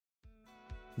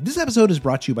This episode is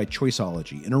brought to you by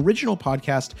Choiceology, an original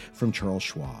podcast from Charles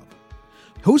Schwab.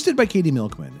 Hosted by Katie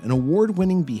Milkman, an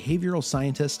award-winning behavioral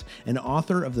scientist and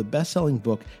author of the best-selling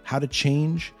book, How to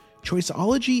Change,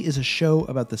 Choiceology is a show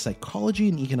about the psychology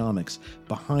and economics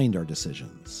behind our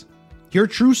decisions. Hear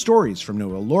true stories from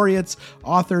Nobel laureates,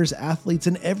 authors, athletes,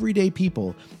 and everyday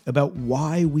people about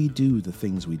why we do the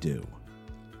things we do.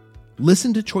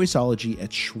 Listen to Choiceology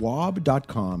at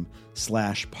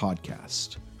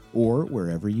schwab.com/podcast or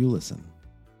wherever you listen.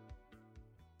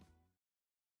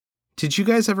 Did you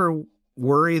guys ever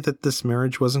worry that this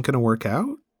marriage wasn't going to work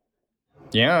out?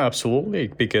 Yeah, absolutely.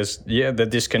 Because, the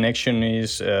disconnection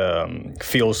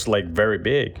feels like very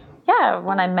big. Yeah,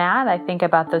 when I'm mad, I think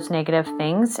about those negative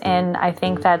things, and I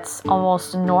think that's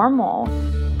almost normal.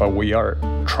 But we are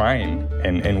trying,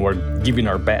 and we're giving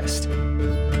our best.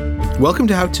 Welcome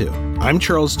to How To. I'm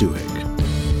Charles Duhigg.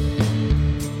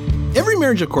 Every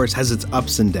marriage, of course, has its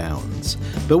ups and downs.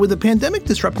 But with the pandemic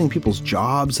disrupting people's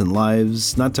jobs and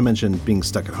lives, not to mention being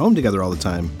stuck at home together all the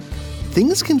time,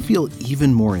 things can feel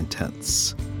even more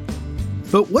intense.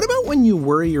 But what about when you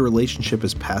worry your relationship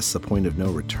is past the point of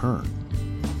no return?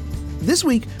 This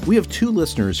week, we have two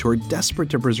listeners who are desperate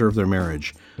to preserve their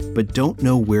marriage, but don't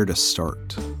know where to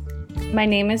start. My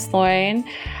name is Lauren.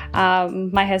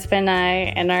 My husband and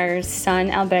I and our son,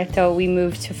 Alberto, we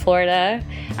moved to Florida.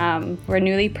 We're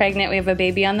newly pregnant. We have a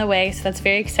baby on the way, so that's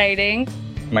very exciting.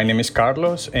 My name is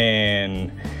Carlos, and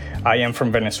I am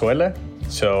from Venezuela.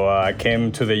 So I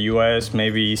came to the U.S.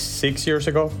 maybe 6 years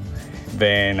ago.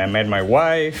 Then I met my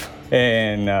wife,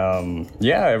 and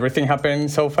everything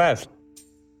happened so fast.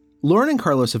 Lauren and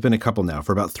Carlos have been a couple now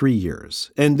for about 3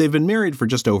 years, and they've been married for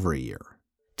just over a year.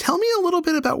 Tell me a little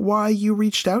bit about why you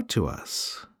reached out to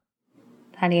us.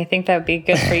 Honey, I think that would be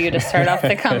good for you to start off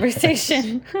the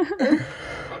conversation.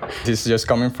 This is just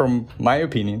coming from my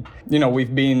opinion.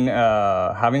 We've been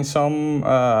having some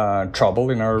trouble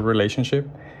in our relationship.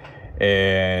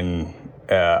 And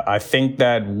I think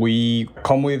that we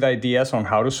come with ideas on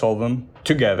how to solve them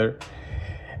together.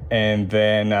 And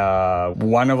then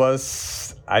one of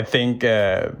us, I think,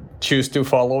 choose to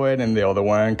follow it, and the other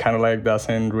one kind of like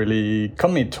doesn't really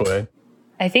commit to it.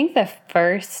 I think the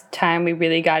first time we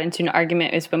really got into an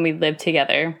argument was when we lived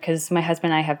together, because my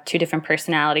husband and I have two different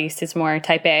personalities. He's more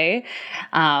type A,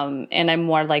 and I'm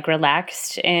more like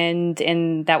relaxed, and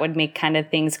that would make kind of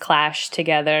things clash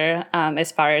together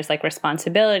as far as like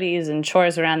responsibilities and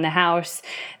chores around the house.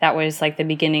 That was like the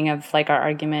beginning of like our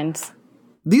arguments.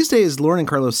 These days, Lauren and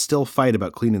Carlos still fight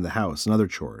about cleaning the house and other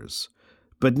chores.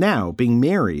 But now, being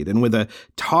married and with a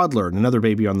toddler and another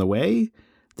baby on the way,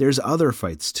 there's other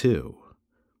fights too.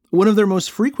 One of their most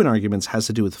frequent arguments has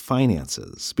to do with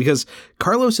finances, because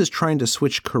Carlos is trying to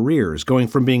switch careers, going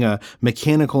from being a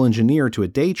mechanical engineer to a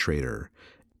day trader,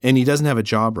 and he doesn't have a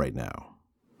job right now.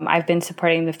 I've been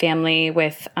supporting the family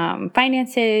with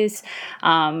finances,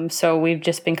 so we've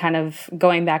just been kind of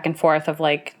going back and forth of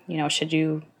like, should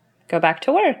you go back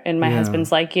to work? And my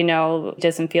husband's like,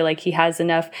 doesn't feel like he has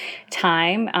enough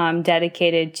time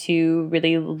dedicated to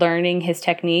really learning his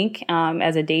technique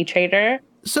as a day trader.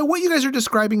 So what you guys are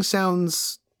describing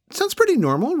sounds pretty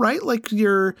normal, right? Like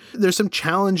there's some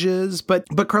challenges, but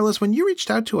Carlos, when you reached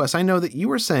out to us, I know that you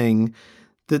were saying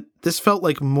that this felt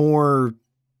like more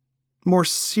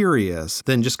serious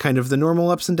than just kind of the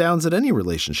normal ups and downs that any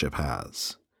relationship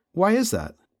has. Why is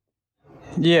that?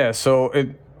 Yeah, so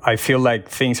I feel like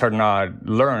things are not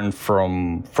learned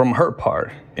from her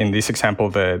part. In this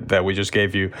example that we just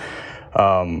gave you,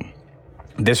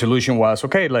 the solution was,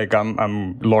 okay, like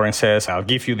Lauren says, I'll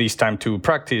give you this time to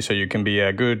practice so you can be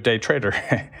a good day trader.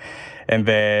 And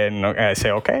then I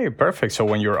say, okay, perfect. So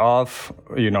when you're off,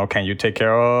 can you take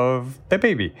care of the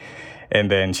baby? And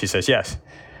then she says, yes.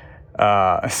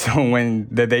 So when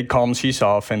the day comes, she's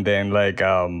off, and then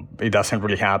it doesn't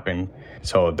really happen.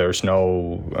 So there's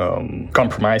no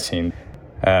compromising.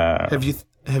 Have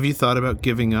you thought about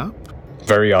giving up?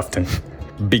 Very often.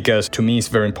 Because to me, it's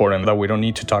very important that we don't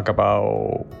need to talk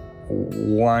about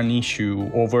one issue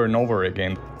over and over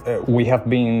again. We have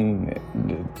been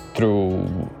through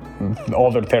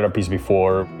other therapies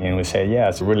before, and we say,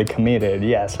 yes, really committed,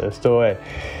 yes, let's do it.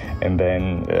 And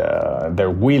then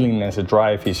their willingness to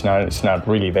drive is not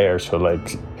really there. So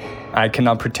I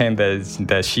cannot pretend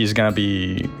that she's gonna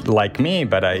be like me,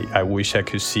 but I wish I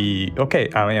could see, okay,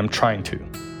 I am trying to.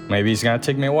 Maybe it's gonna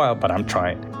take me a while, but I'm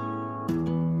trying.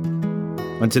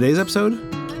 On today's episode,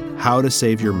 How to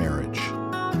Save Your Marriage.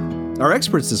 Our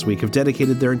experts this week have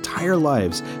dedicated their entire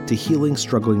lives to healing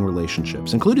struggling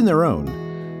relationships, including their own,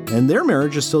 and their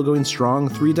marriage is still going strong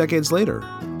 3 decades later.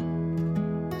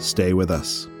 Stay with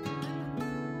us.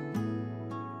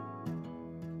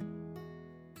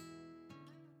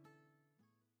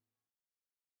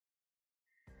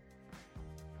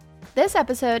 This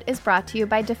episode is brought to you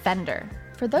by Defender.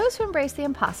 For those who embrace the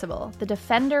impossible, the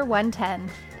Defender 110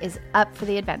 is up for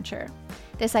the adventure.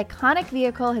 This iconic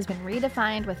vehicle has been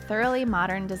redefined with thoroughly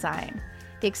modern design.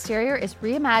 The exterior is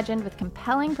reimagined with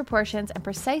compelling proportions and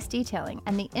precise detailing,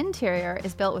 and the interior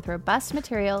is built with robust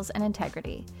materials and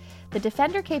integrity. The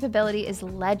Defender capability is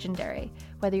legendary,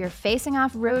 whether you're facing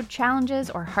off road challenges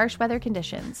or harsh weather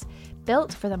conditions.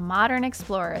 Built for the modern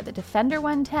explorer, the Defender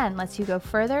 110 lets you go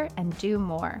further and do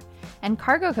more. And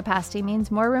cargo capacity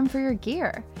means more room for your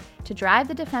gear. To drive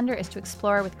the Defender is to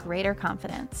explore with greater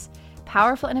confidence.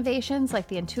 Powerful innovations like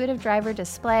the intuitive driver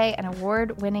display and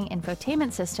award-winning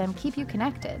infotainment system keep you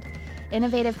connected.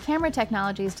 Innovative camera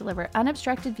technologies deliver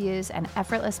unobstructed views and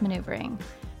effortless maneuvering.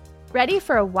 Ready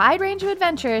for a wide range of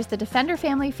adventures, the Defender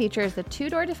family features the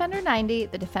two-door Defender 90,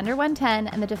 the Defender 110,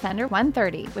 and the Defender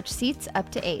 130, which seats up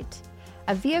to 8.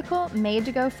 A vehicle made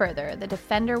to go further, the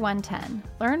Defender 110.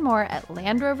 Learn more at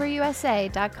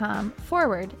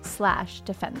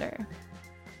LandRoverUSA.com/Defender.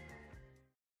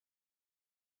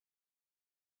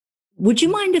 Would you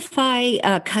mind if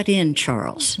I cut in,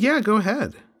 Charles? Yeah, go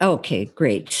ahead. Okay,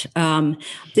 great.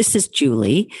 This is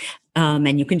Julie,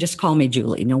 and you can just call me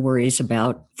Julie. No worries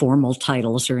about formal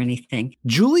titles or anything.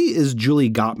 Julie is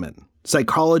Julie Gottman,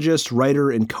 psychologist,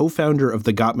 writer, and co-founder of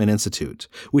the Gottman Institute,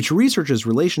 which researches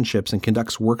relationships and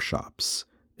conducts workshops.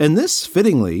 And this,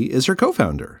 fittingly, is her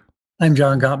co-founder. I'm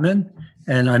John Gottman,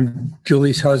 and I'm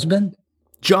Julie's husband.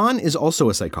 John is also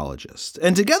a psychologist,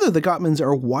 and together the Gottmans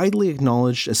are widely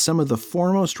acknowledged as some of the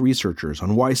foremost researchers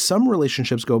on why some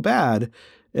relationships go bad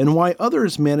and why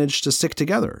others manage to stick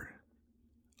together.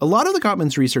 A lot of the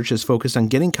Gottmans' research is focused on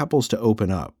getting couples to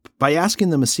open up by asking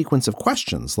them a sequence of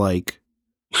questions like,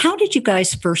 how did you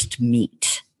guys first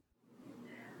meet?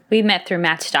 We met through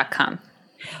Match.com.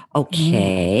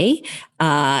 Okay.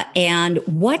 And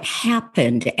what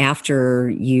happened after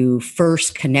you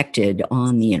first connected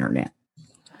on the internet?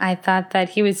 I thought that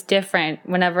he was different.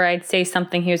 Whenever I'd say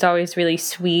something, he was always really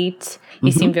sweet.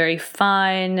 He seemed very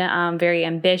fun, very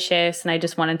ambitious, and I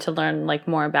just wanted to learn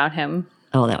more about him.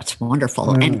 Oh, that's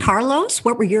wonderful. And Carlos,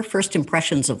 what were your first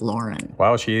impressions of Lauren?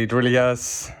 Wow, she really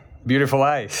has beautiful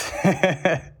eyes.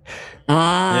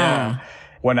 Yeah.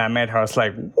 When I met her, I was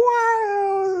like,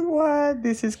 wow, what?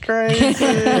 This is crazy.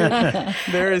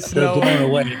 There is no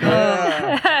way.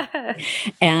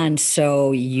 And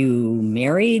so you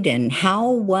married, and how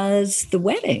was the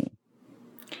wedding?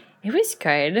 It was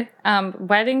good.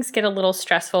 Weddings get a little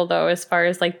stressful, though, as far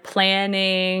as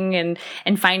planning and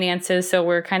finances. So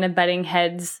we're kind of butting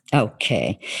heads.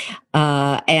 Okay.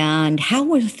 And how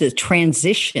was the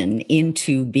transition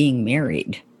into being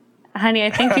married? Honey, I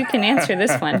think you can answer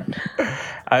this one.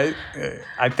 I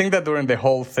think that during the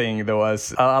whole thing, there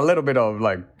was a little bit of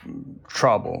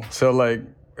trouble. So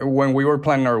when we were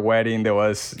planning our wedding, there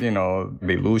was, the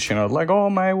illusion of oh,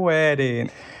 my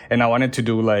wedding. And I wanted to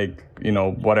do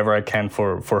whatever I can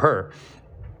for her.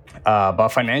 But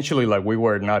financially, we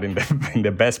were not in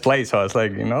the best place. So I was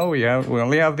like, we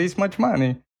only have this much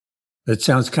money. It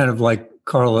sounds kind of like,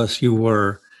 Carlos, you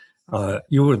were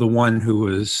the one who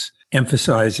was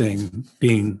emphasizing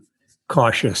being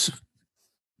cautious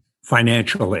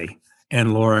financially.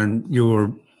 And Lauren, you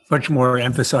were much more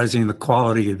emphasizing the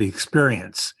quality of the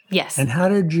experience. Yes. And how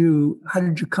did you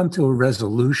come to a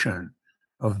resolution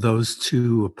of those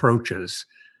two approaches?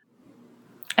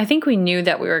 I think we knew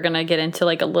that we were going to get into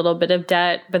a little bit of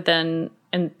debt, and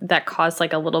that caused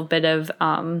a little bit of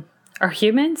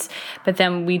arguments. But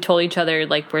then we told each other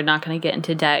we're not going to get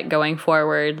into debt going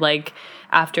forward.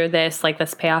 After this,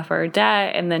 let's pay off our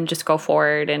debt and then just go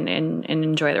forward and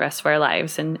enjoy the rest of our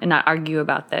lives and not argue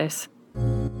about this.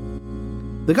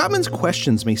 The Gottmans'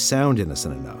 questions may sound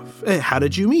innocent enough. How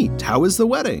did you meet? How was the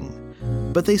wedding?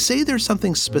 But they say there's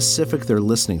something specific they're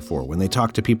listening for when they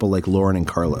talk to people like Lauren and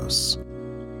Carlos.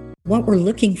 What we're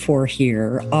looking for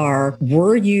here are,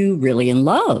 were you really in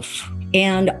love?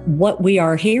 And what we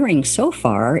are hearing so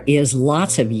far is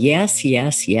lots of yes,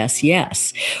 yes, yes,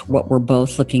 yes. What we're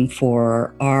both looking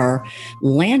for are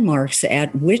landmarks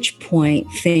at which point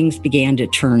things began to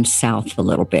turn south a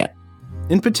little bit.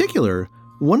 In particular,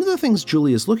 one of the things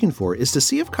Julie is looking for is to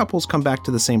see if couples come back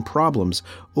to the same problems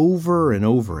over and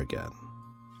over again.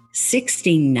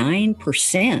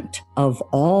 69% of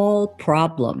all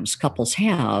problems couples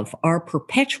have are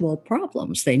perpetual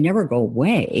problems. They never go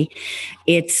away.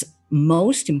 It's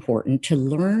most important to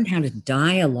learn how to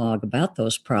dialogue about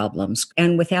those problems,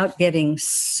 and without getting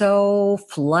so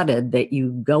flooded that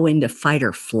you go into fight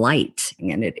or flight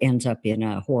and it ends up in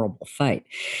a horrible fight.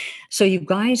 So you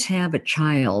guys have a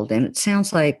child, and it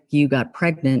sounds like you got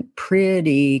pregnant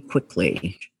pretty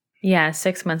quickly. Yeah,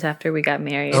 6 months after we got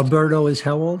married. Alberto is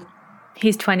how old?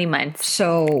 He's 20 months.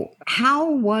 So how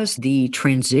was the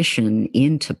transition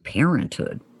into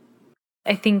parenthood?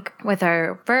 I think with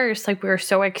our first, we were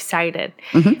so excited,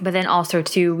 but then also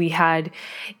too, we had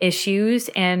issues,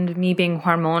 and me being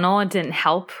hormonal, it didn't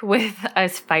help with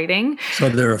us fighting. So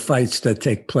there are fights that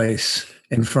take place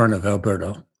in front of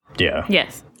Alberto. Yeah.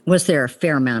 Yes. Was there a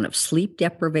fair amount of sleep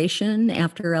deprivation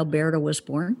after Alberto was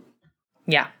born?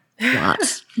 Yeah.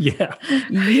 Lots. Yeah.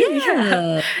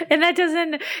 Yeah. And that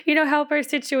doesn't, help our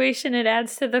situation. It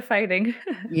adds to the fighting.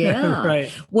 Yeah.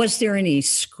 Right. Was there any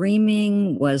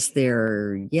screaming? Was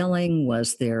there yelling?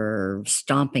 Was there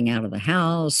stomping out of the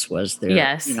house? Was there,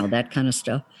 Yes. That kind of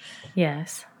stuff?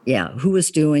 Yes. Yeah. Who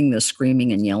was doing the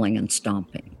screaming and yelling and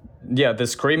stomping? Yeah, the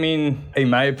screaming,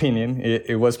 in my opinion,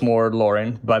 it was more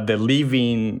Lauren. But the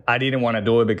leaving, I didn't want to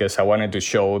do it because I wanted to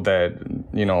show that,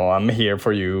 I'm here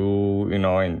for you,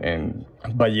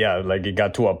 but yeah, it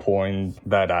got to a point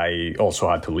that I also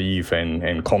had to leave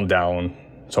and calm down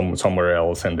somewhere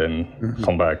else and then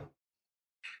come back.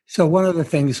 So one of the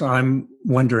things I'm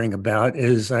wondering about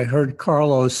is I heard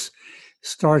Carlos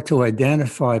start to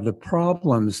identify the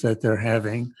problems that they're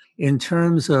having in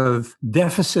terms of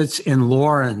deficits in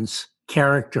Lauren's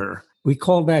character. We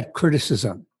call that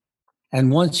criticism.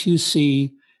 And once you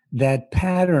see that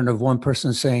pattern of one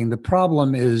person saying the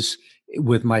problem is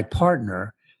with my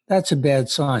partner, that's a bad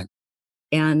sign.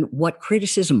 And what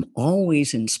criticism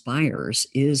always inspires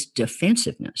is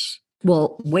defensiveness.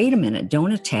 Well, wait a minute,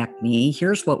 don't attack me.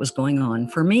 Here's what was going on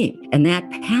for me. And that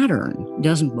pattern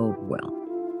doesn't bode well.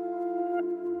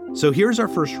 So here's our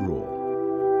first rule.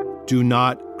 Do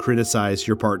not criticize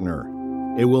your partner.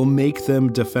 It will make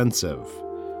them defensive.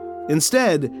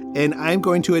 Instead, and I'm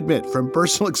going to admit from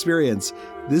personal experience,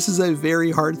 this is a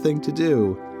very hard thing to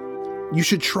do. You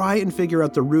should try and figure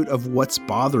out the root of what's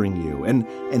bothering you and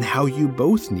how you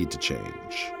both need to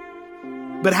change.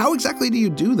 But how exactly do you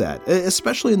do that,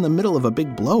 especially in the middle of a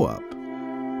big blow-up?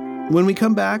 When we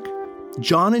come back,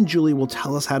 John and Julie will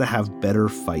tell us how to have better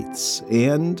fights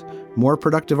and more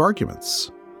productive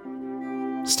arguments.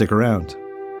 Stick around.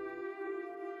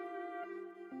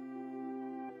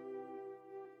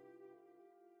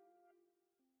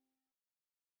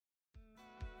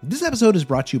 This episode is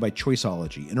brought to you by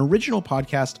Choiceology, an original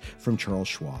podcast from Charles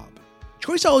Schwab.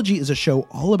 Choiceology is a show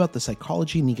all about the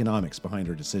psychology and economics behind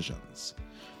our decisions.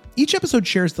 Each episode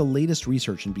shares the latest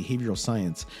research in behavioral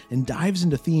science and dives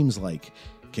into themes like,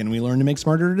 can we learn to make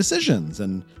smarter decisions,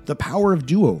 and the power of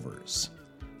do-overs.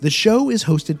 The show is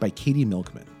hosted by Katie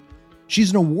Milkman.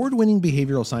 She's an award-winning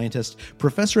behavioral scientist,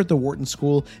 professor at the Wharton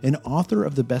School, and author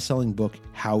of the best-selling book,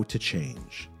 How to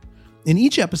Change. In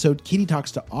each episode, Katie talks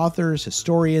to authors,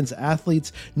 historians,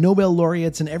 athletes, Nobel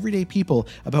laureates, and everyday people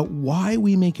about why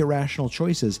we make irrational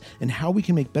choices and how we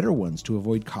can make better ones to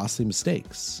avoid costly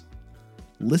mistakes.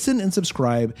 Listen and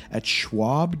subscribe at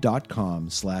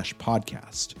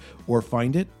schwab.com/podcast or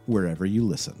find it wherever you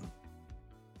listen.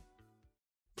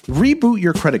 Reboot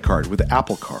your credit card with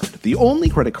Apple Card, the only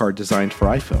credit card designed for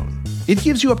iPhone. It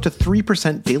gives you up to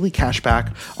 3% daily cash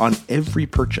back on every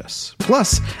purchase.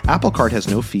 Plus, Apple Card has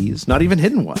no fees, not even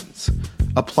hidden ones.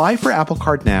 Apply for Apple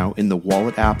Card now in the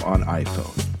Wallet app on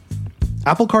iPhone.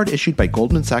 Apple Card issued by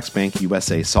Goldman Sachs Bank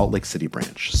USA Salt Lake City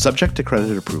branch, subject to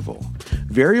credit approval.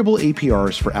 Variable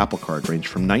APRs for Apple Card range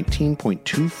from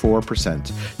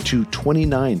 19.24% to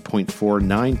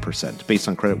 29.49% based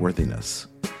on creditworthiness.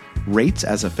 Rates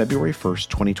as of February 1st,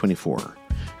 2024.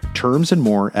 Terms and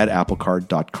more at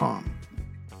applecard.com.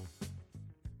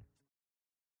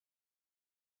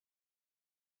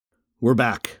 We're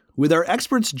back with our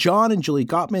experts John and Julie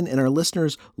Gottman and our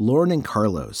listeners Lauren and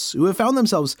Carlos, who have found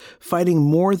themselves fighting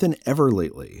more than ever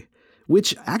lately,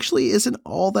 which actually isn't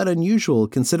all that unusual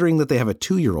considering that they have a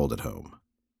 2-year-old at home.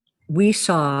 We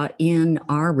saw in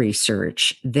our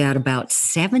research that about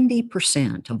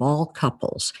 70% of all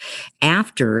couples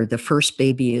after the first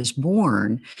baby is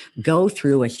born go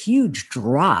through a huge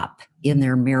drop in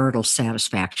their marital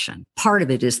satisfaction. Part of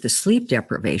it is the sleep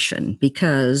deprivation,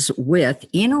 because with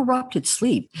interrupted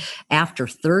sleep, after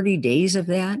 30 days of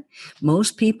that,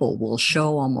 most people will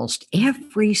show almost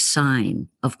every sign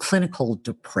of clinical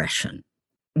depression.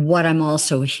 What I'm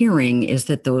also hearing is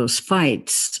that those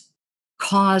fights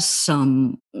cause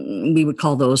some, we would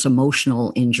call those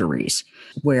emotional injuries,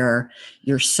 where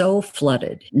you're so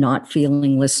flooded, not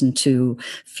feeling listened to,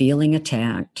 feeling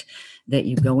attacked, that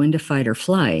you go into fight or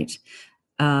flight.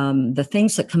 The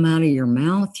things that come out of your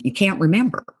mouth, you can't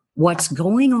remember. What's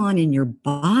going on in your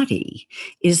body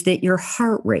is that your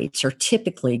heart rates are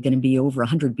typically going to be over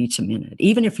 100 beats a minute,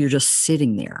 even if you're just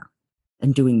sitting there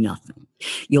and doing nothing.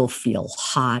 You'll feel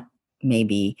hot,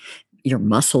 maybe your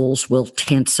muscles will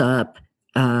tense up.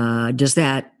 Does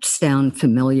that sound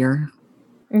familiar?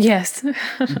 Yes.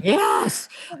 Yes.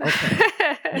 Okay.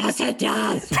 Yes, it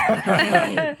does.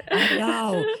 Okay. I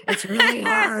know. It's really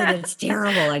hard. It's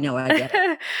terrible. I know. I get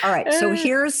it. All right. So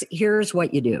here's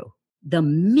what you do. The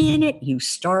minute you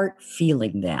start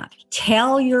feeling that,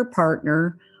 tell your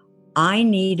partner, I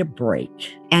need a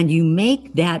break. And you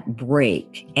make that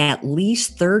break at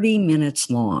least 30 minutes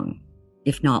long,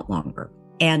 if not longer.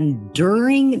 And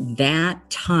during that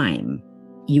time,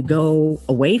 you go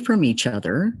away from each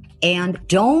other and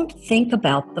don't think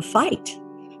about the fight.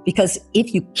 Because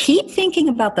if you keep thinking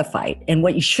about the fight and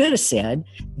what you should have said,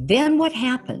 then what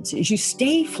happens is you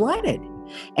stay flooded.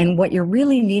 And what you're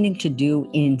really needing to do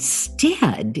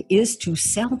instead is to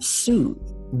self-soothe.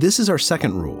 This is our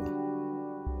second rule.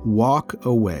 Walk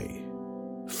away.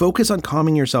 Focus on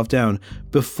calming yourself down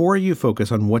before you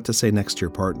focus on what to say next to your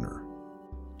partner.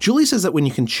 Julie says that when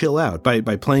you can chill out by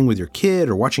playing with your kid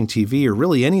or watching TV or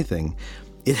really anything,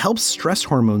 it helps stress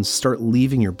hormones start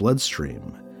leaving your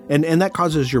bloodstream. And that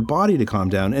causes your body to calm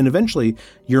down and eventually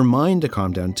your mind to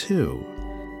calm down too.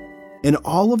 And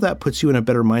all of that puts you in a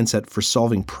better mindset for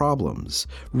solving problems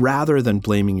rather than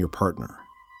blaming your partner.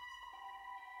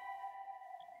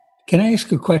 Can I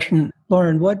ask a question?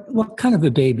 Lauren, what kind of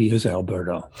a baby is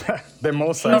Alberto? The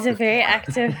most He's a very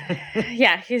active.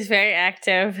 Yeah, he's very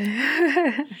active.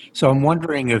 So I'm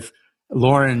wondering if,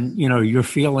 Lauren, you're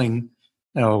feeling,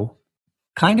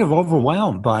 kind of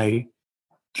overwhelmed by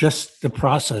just the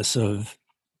process of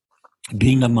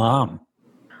being a mom.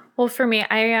 Well, for me,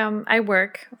 I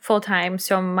work full time,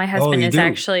 so my husband is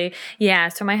actually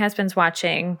so my husband's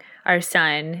watching our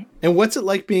son. And what's it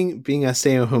like being a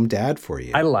stay-at-home dad for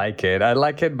you? I like it,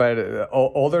 but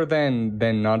other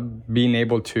than not being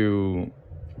able to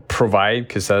provide,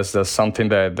 because that's something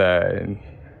that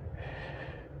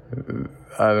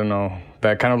I don't know,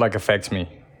 that kind of like affects me.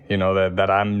 That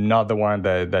I'm not the one,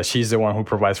 that she's the one who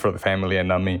provides for the family and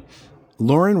not me.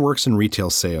 Lauren works in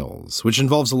retail sales, which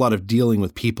involves a lot of dealing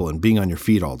with people and being on your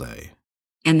feet all day.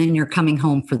 And then you're coming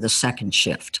home for the second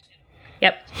shift.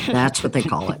 Yep. That's what they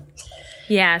call it.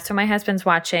 Yeah, so my husband's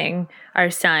watching our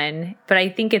son, but I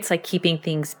think it's like keeping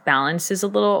things balanced is a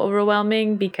little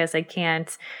overwhelming because I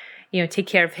can't, take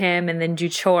care of him and then do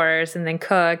chores and then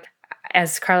cook.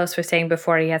 As Carlos was saying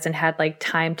before, he hasn't had like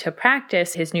time to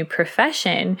practice his new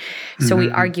profession. So we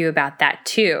argue about that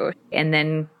too. And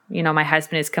then, my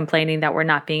husband is complaining that we're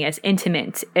not being as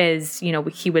intimate as,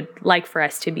 he would like for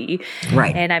us to be.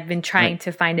 Right. And I've been trying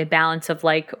to find a balance of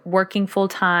like working full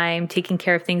time, taking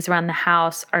care of things around the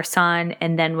house, our son,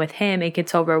 and then with him, it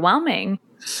gets overwhelming.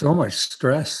 So much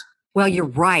stress. Well, you're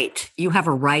right. You have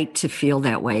a right to feel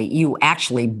that way. You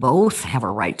actually both have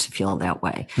a right to feel that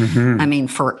way. Mm-hmm. I mean,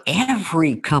 for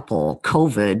every couple,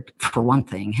 COVID, for one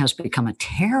thing, has become a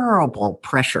terrible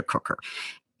pressure cooker.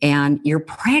 And you're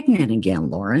pregnant again,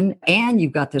 Lauren, and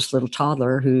you've got this little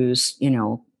toddler who's,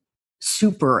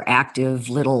 super active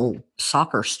little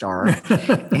soccer star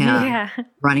and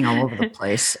running all over the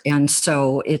place. And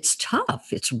so it's tough.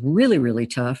 It's really, really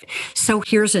tough. So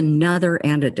here's another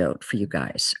antidote for you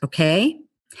guys, okay?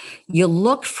 You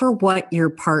look for what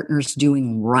your partner's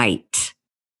doing right,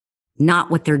 not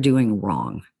what they're doing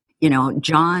wrong.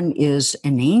 John is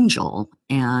an angel,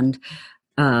 and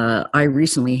I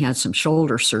recently had some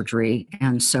shoulder surgery,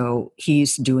 and so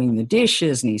he's doing the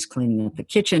dishes and he's cleaning up the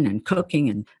kitchen and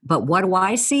cooking. But what do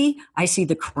I see? I see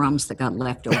the crumbs that got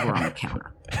left over on the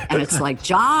counter. And it's like,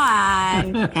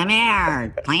 John, come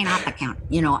here, clean up the counter.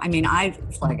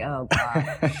 It's like, oh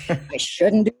God, I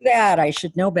shouldn't do that. I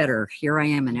should know better. Here I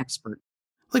am, an expert.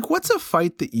 Like, what's a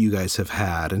fight that you guys have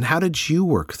had, and how did you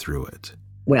work through it?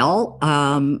 Well,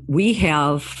 we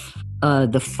have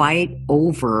the fight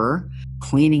over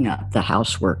cleaning up the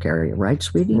housework area, right,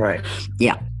 sweetie? Right.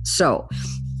 Yeah. So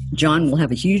John will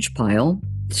have a huge pile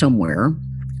somewhere,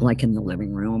 like in the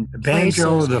living room. The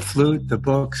banjo, the flute, the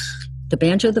books. The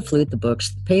banjo, the flute, the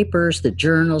books, the papers, the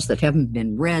journals that haven't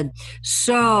been read.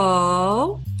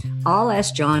 So I'll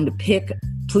ask John to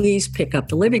please pick up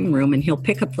the living room, and he'll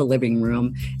pick up the living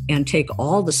room and take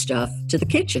all the stuff to the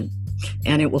kitchen,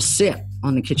 and it will sit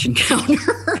on the kitchen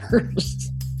counter.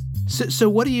 So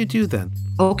what do you do then?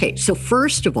 Okay, so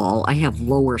first of all, I have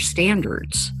lower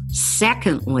standards.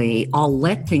 Secondly, I'll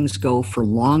let things go for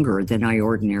longer than I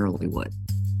ordinarily would.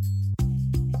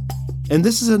 And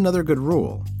this is another good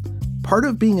rule. Part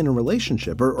of being in a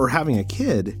relationship or having a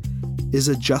kid is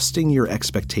adjusting your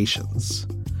expectations,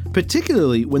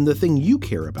 particularly when the thing you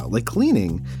care about, like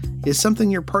cleaning, is something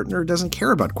your partner doesn't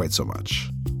care about quite so much.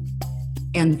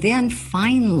 And then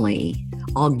finally,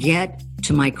 I'll get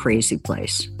to my crazy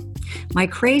place. My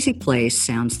crazy place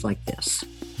sounds like this.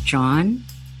 John,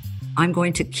 I'm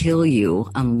going to kill you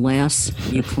unless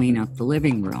you clean up the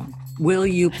living room. Will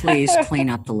you please clean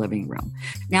up the living room?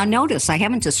 Now, notice I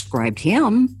haven't described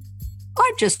him.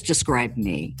 I've just described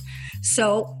me.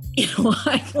 So,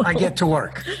 I get to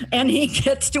work. And he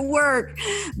gets to work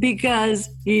because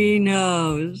he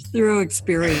knows through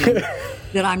experience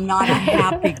that I'm not a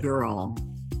happy girl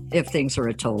if things are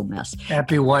a total mess.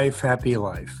 Happy wife, happy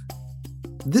life.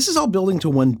 This is all building to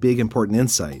one big important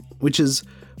insight, which is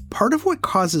part of what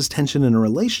causes tension in a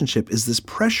relationship is this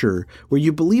pressure where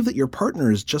you believe that your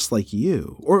partner is just like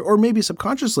you, or maybe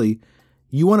subconsciously,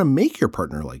 you want to make your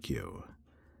partner like you.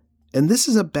 And this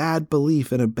is a bad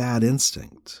belief and a bad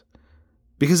instinct,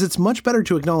 because it's much better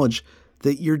to acknowledge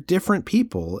that you're different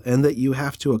people and that you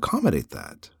have to accommodate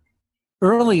that.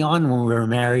 Early on when we were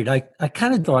married, I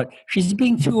kind of thought, she's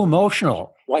being too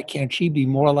emotional. Why can't she be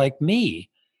more like me?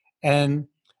 And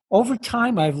over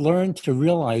time, I've learned to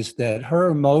realize that her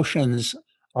emotions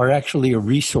are actually a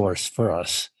resource for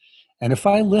us. And if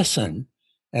I listen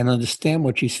and understand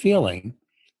what she's feeling,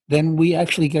 then we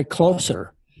actually get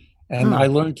closer. And I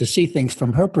learned to see things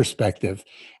from her perspective.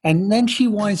 And then she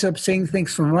winds up seeing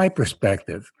things from my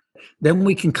perspective. Then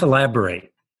we can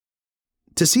collaborate.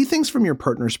 To see things from your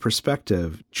partner's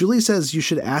perspective, Julie says you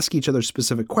should ask each other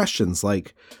specific questions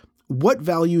like, what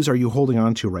values are you holding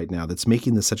on to right now that's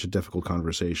making this such a difficult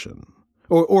conversation?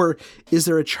 Or is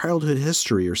there a childhood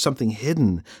history or something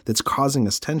hidden that's causing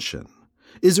us tension?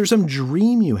 Is there some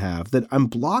dream you have that I'm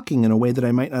blocking in a way that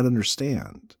I might not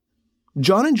understand?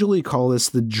 John and Julie call this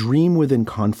the dream within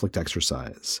conflict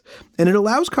exercise, and it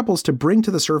allows couples to bring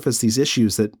to the surface these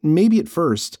issues that maybe at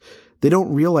first they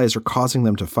don't realize are causing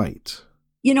them to fight.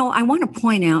 I want to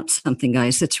point out something,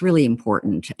 guys, that's really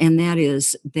important, and that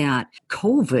is that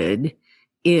COVID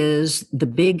is the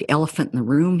big elephant in the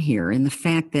room here, in the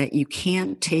fact that you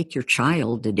can't take your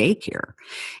child to daycare.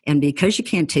 And because you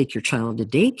can't take your child to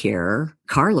daycare,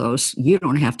 Carlos, you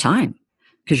don't have time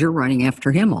because you're running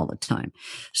after him all the time.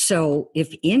 So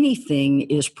if anything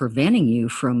is preventing you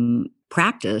from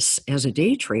practice as a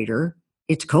day trader,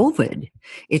 it's COVID.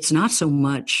 It's not so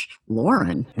much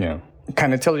Lauren. Yeah.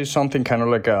 Can I tell you something kind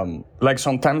of like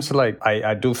sometimes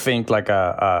I do think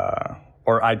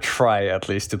or I try at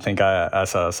least to think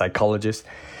as a psychologist.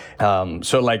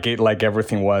 So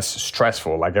everything was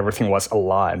stressful, like everything was a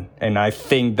lot. And I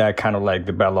think that kind of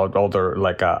developed other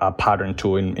a pattern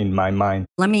too in my mind.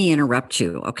 Let me interrupt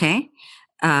you, okay?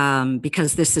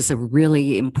 Because this is a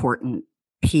really important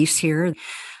piece here.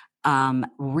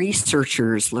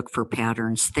 Researchers look for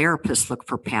patterns, therapists look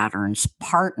for patterns,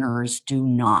 partners do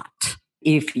not.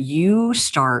 If you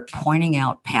start pointing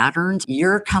out patterns,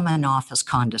 you're coming off as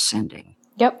condescending.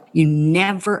 Yep. You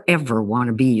never, ever want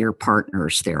to be your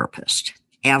partner's therapist.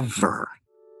 Ever.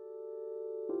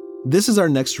 This is our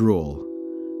next rule.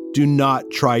 Do not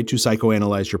try to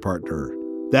psychoanalyze your partner.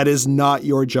 That is not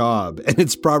your job, and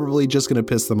it's probably just going to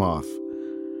piss them off.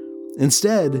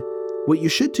 Instead, what you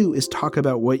should do is talk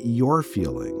about what you're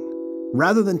feeling,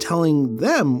 rather than telling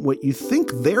them what you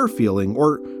think they're feeling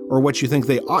or what you think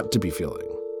they ought to be feeling.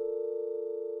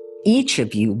 Each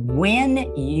of you, when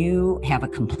you have a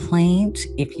complaint,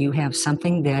 if you have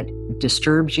something that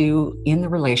disturbs you in the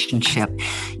relationship,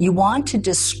 you want to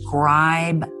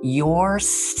describe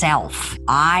yourself.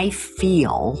 I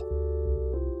feel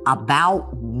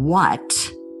about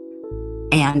what,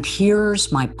 and here's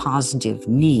my positive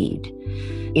need.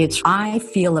 It's, I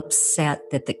feel upset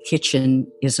that the kitchen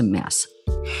is a mess.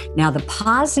 Now, the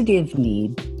positive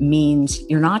need means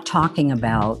you're not talking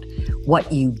about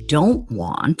what you don't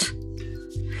want.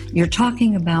 You're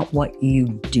talking about what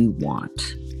you do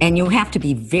want. And you have to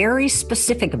be very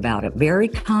specific about it, very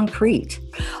concrete.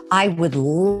 I would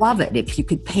love it if you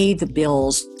could pay the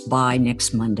bills by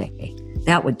next Monday.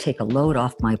 That would take a load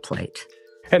off my plate.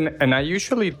 And I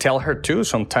usually tell her too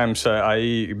sometimes,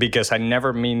 because I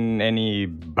never mean any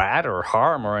bad or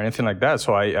harm or anything like that.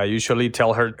 So I usually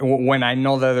tell her when I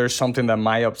know that there's something that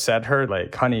might upset her,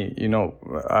 like, honey,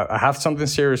 I have something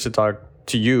serious to talk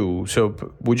to you. So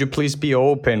would you please be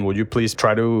open? Would you please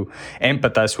try to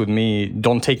empathize with me?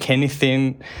 Don't take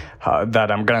anything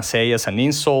that I'm going to say as an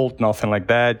insult, nothing like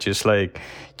that. Just hear me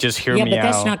out. Yeah, but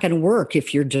that's not going to work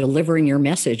if you're delivering your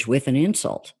message with an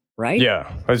insult. Right?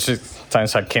 Yeah, it's just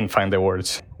sometimes I can't find the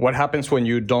words. What happens when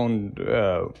you don't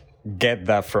get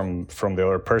that from the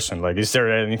other person? Like, is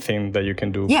there anything that you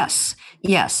can do?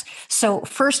 Yes. So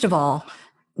first of all,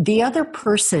 the other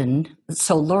person,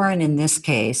 so Lauren in this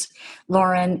case,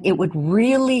 Lauren, it would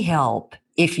really help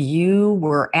if you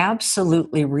were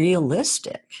absolutely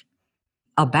realistic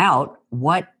about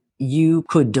what you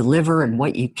could deliver and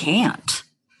what you can't.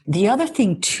 The other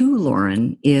thing too,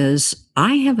 Lauren, is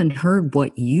I haven't heard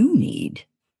what you need.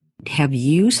 Have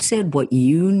you said what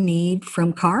you need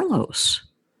from Carlos?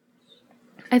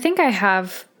 I think I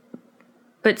have,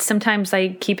 but sometimes I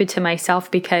keep it to myself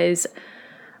because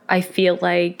I feel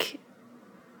like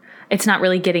it's not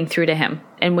really getting through to him.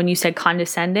 And when you said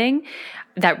condescending,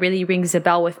 that really rings a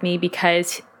bell with me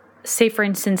because, say, for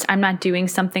instance, I'm not doing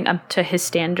something up to his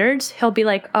standards. He'll be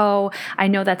like, oh, I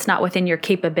know that's not within your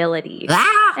capabilities.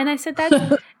 Ah! And I said,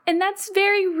 that's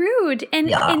very rude.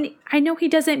 And I know he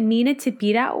doesn't mean it to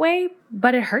be that way,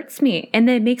 but it hurts me. And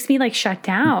it makes me like shut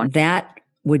down. That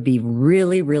would be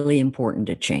really, really important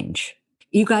to change.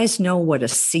 You guys know what a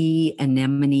sea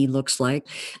anemone looks like?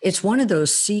 It's one of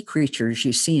those sea creatures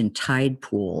you see in tide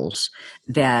pools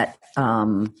that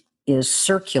is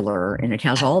circular, and it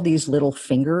has all these little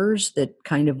fingers that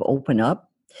kind of open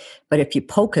up. But if you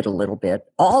poke it a little bit,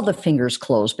 all the fingers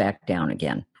close back down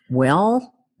again.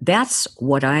 Well, that's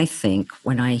what I think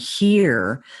when I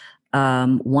hear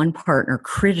one partner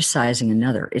criticizing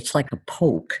another. It's like a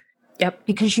poke. Yep.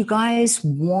 Because you guys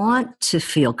want to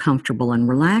feel comfortable and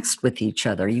relaxed with each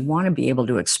other. You want to be able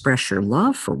to express your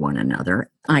love for one another.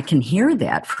 I can hear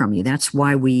that from you. That's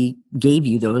why we gave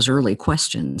you those early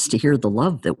questions, to hear the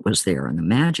love that was there and the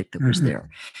magic that was there.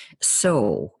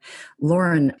 So,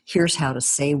 Lauren, here's how to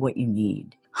say what you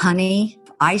need. Honey,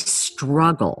 I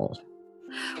struggle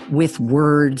with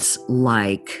words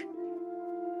like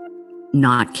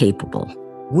not capable.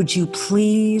 Would you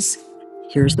please...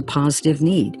 Here's the positive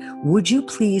need. Would you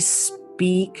please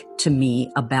speak to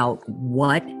me about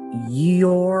what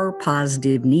your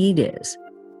positive need is?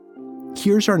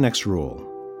 Here's our next rule.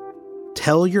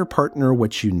 Tell your partner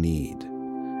what you need.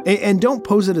 And don't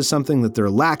pose it as something that they're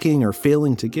lacking or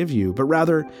failing to give you, but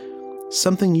rather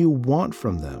something you want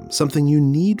from them, something you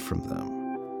need from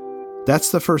them.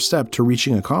 That's the first step to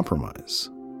reaching a compromise.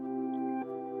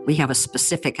 We have a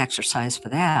specific exercise for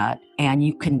that, and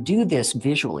you can do this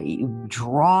visually. You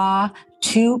draw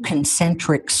two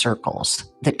concentric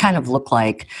circles that kind of look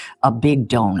like a big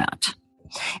donut.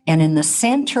 And in the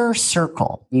center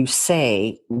circle, you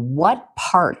say, what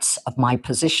parts of my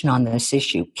position on this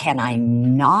issue can I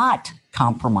not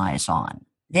compromise on?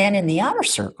 Then in the outer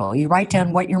circle, you write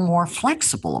down what you're more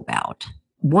flexible about.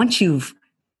 Once you've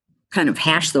kind of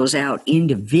hash those out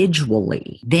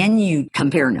individually, then you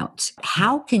compare notes.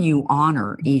 How can you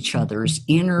honor each other's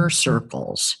inner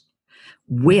circles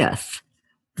with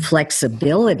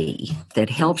flexibility that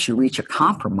helps you reach a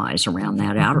compromise around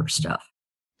that outer stuff?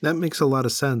 That makes a lot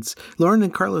of sense. Lauren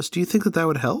and Carlos, do you think that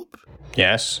would help?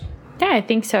 Yes. Yeah, I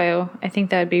think so. I think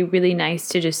that would be really nice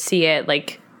to just see it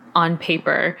like on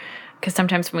paper, because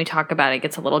sometimes when we talk about it, it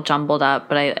gets a little jumbled up,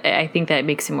 but I think that it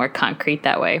makes it more concrete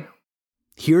that way.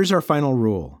 Here's our final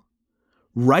rule.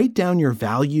 Write down your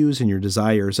values and your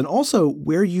desires, and also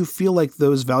where you feel like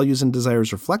those values and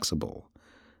desires are flexible.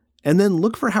 And then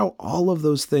look for how all of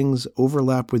those things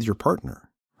overlap with your partner.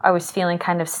 I was feeling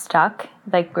kind of stuck,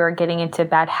 like we were getting into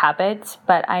bad habits,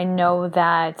 but I know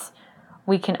that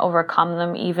we can overcome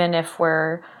them even if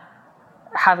we're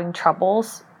having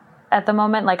troubles at the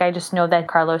moment. Like, I just know that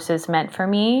Carlos is meant for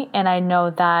me, and I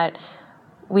know that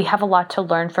we have a lot to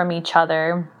learn from each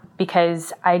other,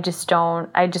 because I just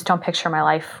don't picture my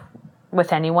life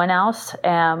with anyone else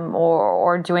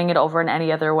or doing it over in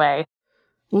any other way.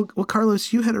 Well,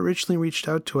 Carlos, you had originally reached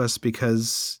out to us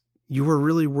because you were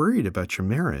really worried about your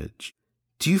marriage.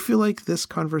 Do you feel like this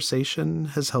conversation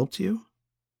has helped you?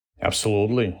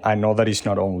 Absolutely. I know that it's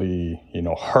not only,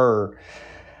 her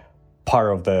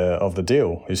part of the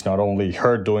deal. It's not only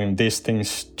her doing these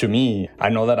things to me. I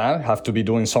know that I have to be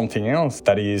doing something else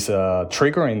that is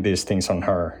triggering these things on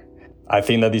her. I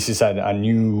think that this is a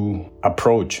new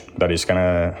approach that is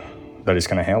gonna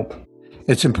help.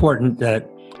 It's important that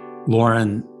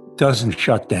Lauren doesn't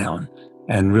shut down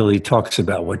and really talks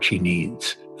about what she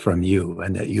needs from you,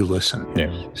 and that you listen.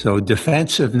 Yeah. So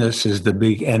defensiveness is the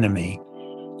big enemy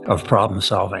of problem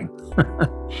solving.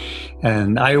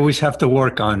 And I always have to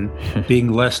work on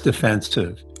being less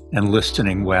defensive and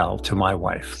listening well to my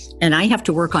wife. And I have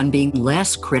to work on being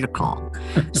less critical.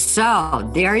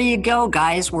 So there you go,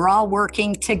 guys. We're all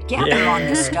working together on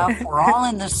this stuff. We're all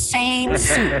in the same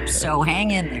soup. So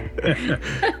hang in there.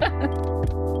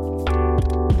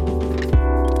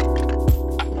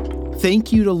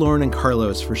 Thank you to Lauren and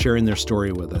Carlos for sharing their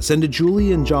story with us, and to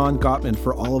Julie and John Gottman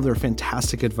for all of their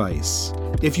fantastic advice.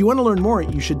 If you want to learn more,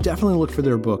 you should definitely look for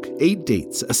their book, 8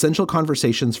 Dates, Essential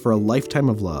Conversations for a Lifetime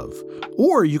of Love.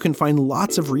 Or you can find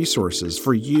lots of resources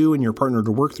for you and your partner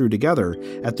to work through together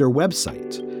at their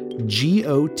website,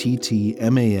 gottman.com.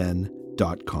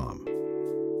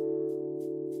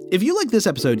 If you like this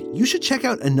episode, you should check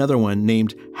out another one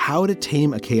named How to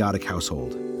Tame a Chaotic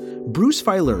Household. Bruce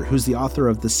Feiler, who's the author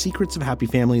of The Secrets of Happy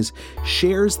Families,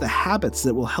 shares the habits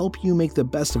that will help you make the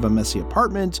best of a messy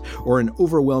apartment, or an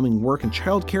overwhelming work and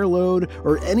childcare load,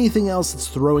 or anything else that's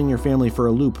throwing your family for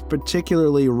a loop,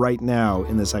 particularly right now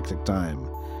in this hectic time.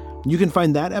 You can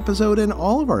find that episode and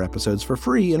all of our episodes for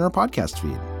free in our podcast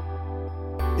feed.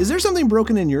 Is there something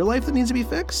broken in your life that needs to be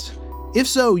fixed? If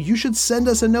so, you should send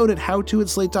us a note at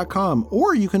howto@slate.com,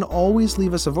 or you can always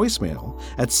leave us a voicemail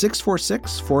at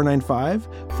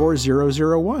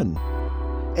 646-495-4001.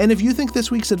 And if you think this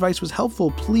week's advice was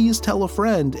helpful, please tell a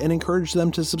friend and encourage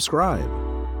them to subscribe.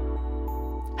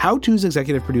 How To's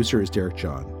executive producer is Derek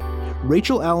John.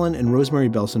 Rachel Allen and Rosemary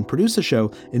Belson produce the show,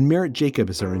 and Merritt Jacob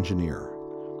is our engineer.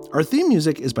 Our theme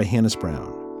music is by Hannes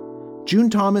Brown.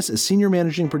 June Thomas is senior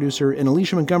managing producer, and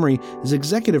Alicia Montgomery is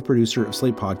executive producer of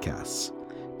Slate Podcasts.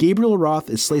 Gabriel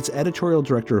Roth is Slate's editorial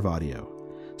director of audio.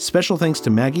 Special thanks to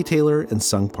Maggie Taylor and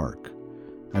Sung Park.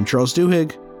 I'm Charles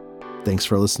Duhigg. Thanks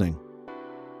for listening.